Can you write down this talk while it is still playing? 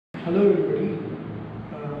Hello everybody.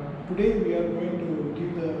 Today we are going to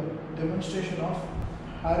give the demonstration of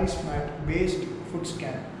Harris mat based foot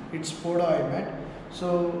scan. It's Podo mat.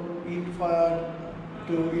 So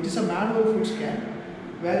it is a manual foot scan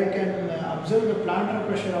where you can observe the plantar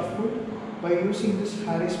pressure of foot by using this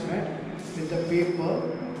Harris mat with the paper.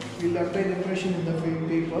 We'll apply the impression in the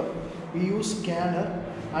paper. We use scanner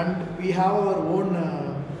and we have our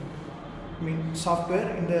own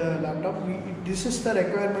software in the laptop. This is the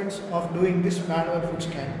requirements of doing this manual foot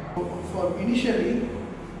scan. For initially,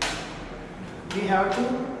 we have to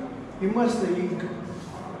immerse the ink.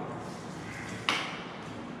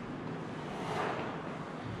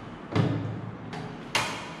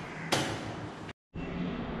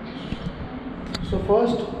 So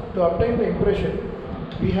first, to obtain the impression,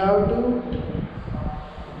 we have to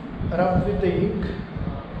rub with the ink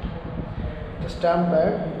the stamp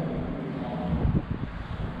pad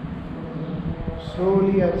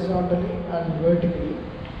slowly, horizontally and vertically.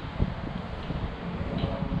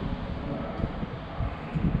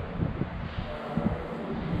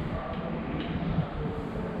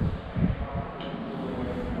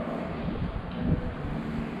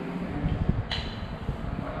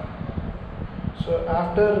 So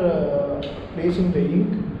after placing the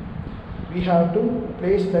ink, we have to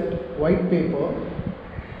place that white paper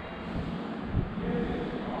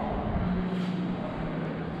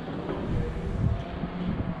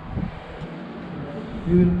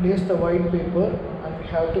we will place the white paper and we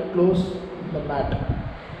have to close the mat.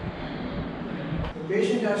 The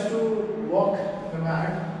patient has to walk the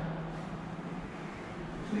mat.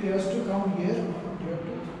 So he has to come here, you have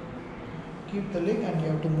to keep the leg and you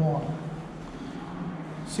have to move on.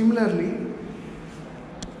 Similarly,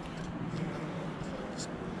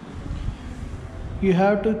 you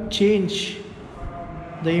have to change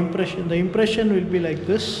the impression. The impression will be like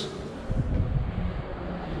this.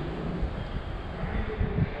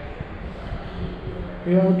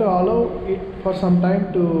 You have to allow it for some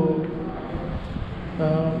time to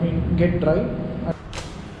get dry,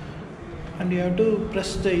 and you have to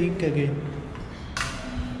press the ink again.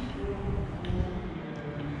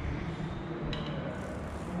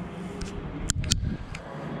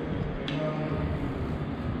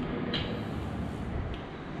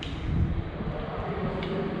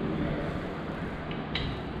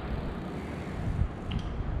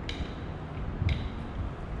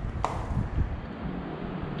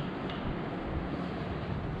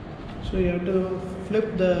 So you have to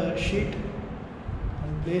flip the sheet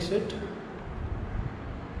and place it.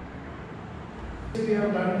 We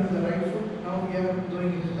have done in the right foot, now we are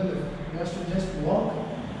doing it in the left. You have to just walk,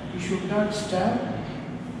 you should not stand,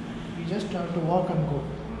 you just have to walk and go.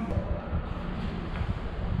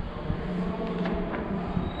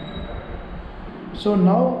 So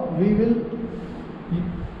now we will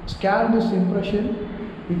scan this impression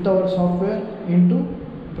with our software into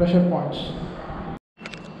pressure points.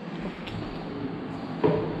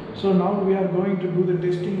 So now we are going to do the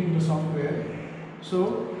testing in the software.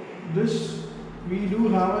 So this, we do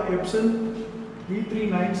have a Epson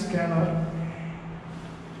V39 scanner.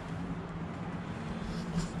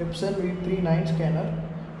 Epson V39 scanner.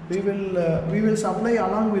 We will supply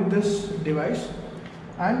along with this device,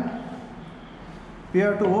 and we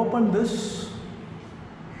have to open this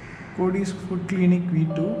Kodys Foot Clinic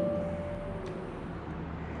V2.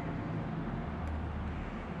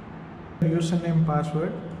 Username,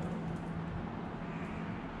 password.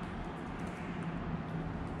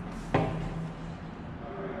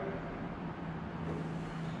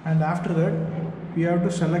 And after that, we have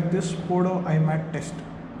to select this Podo IMAT test.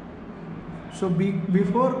 So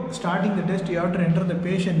before starting the test, you have to enter the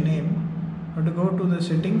patient name. You have to go to the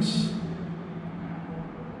settings,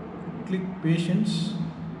 click patients,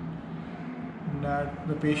 and add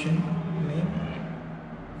the patient name,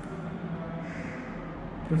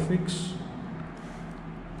 prefix,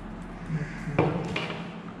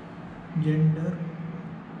 gender,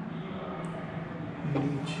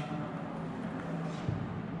 and age.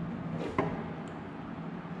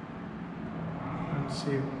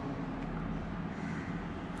 Save.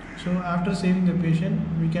 So after saving the patient,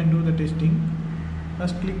 we can do the testing.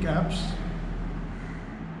 First click apps,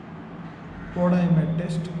 Podo IMAT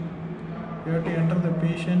test. You have to enter the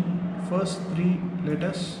patient first 3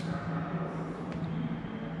 letters.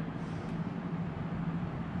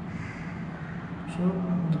 So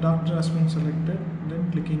the doctor has been selected, then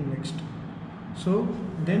clicking next. So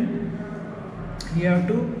then you have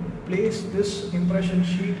to place this impression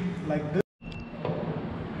sheet like this.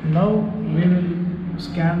 Now we will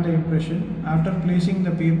scan the impression. After placing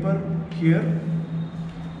the paper here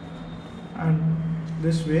and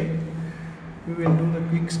this way, we will do the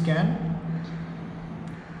quick scan.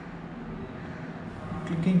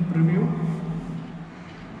 Clicking preview.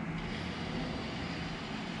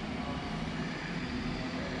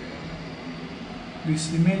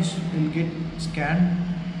 This image will get scanned.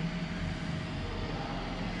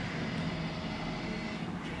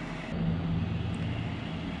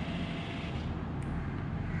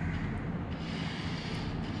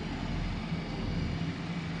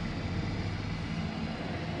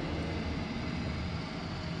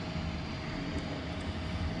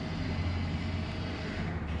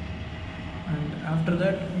 And after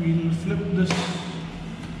that we will flip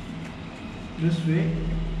this way.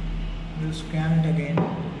 We'll scan it again.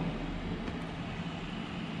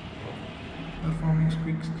 Performing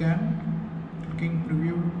quick scan. Clicking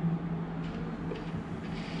preview.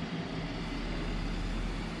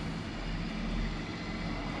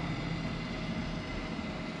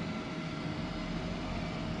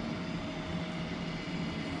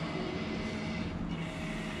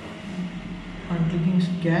 And clicking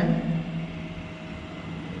scan.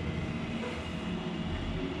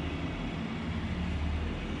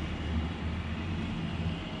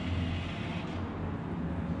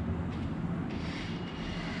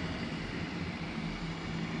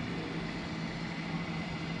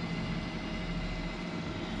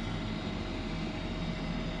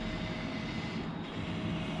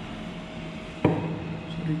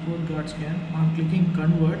 Report got scanned. On clicking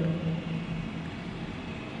convert,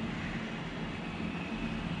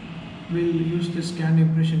 we'll use this scanned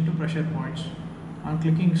impression to pressure points. On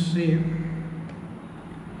clicking save,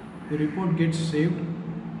 the report gets saved.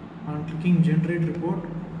 On clicking generate report,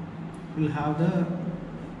 we'll have the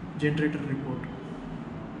generated report.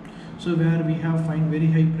 So where we have find very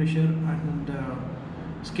high pressure and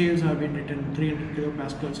scales have been written 300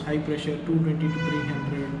 kilopascals, high pressure 220 to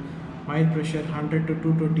 300, mild pressure 100 to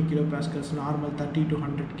 220 kilopascals, normal 30 to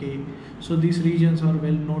 100 K. So these regions are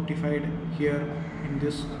well notified here in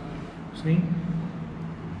this screen.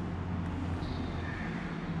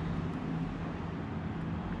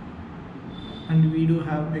 And we do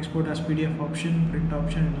have export as PDF option, print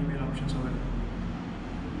option and email options available.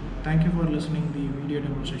 Thank you for listening to the video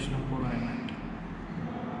demonstration of Kodys.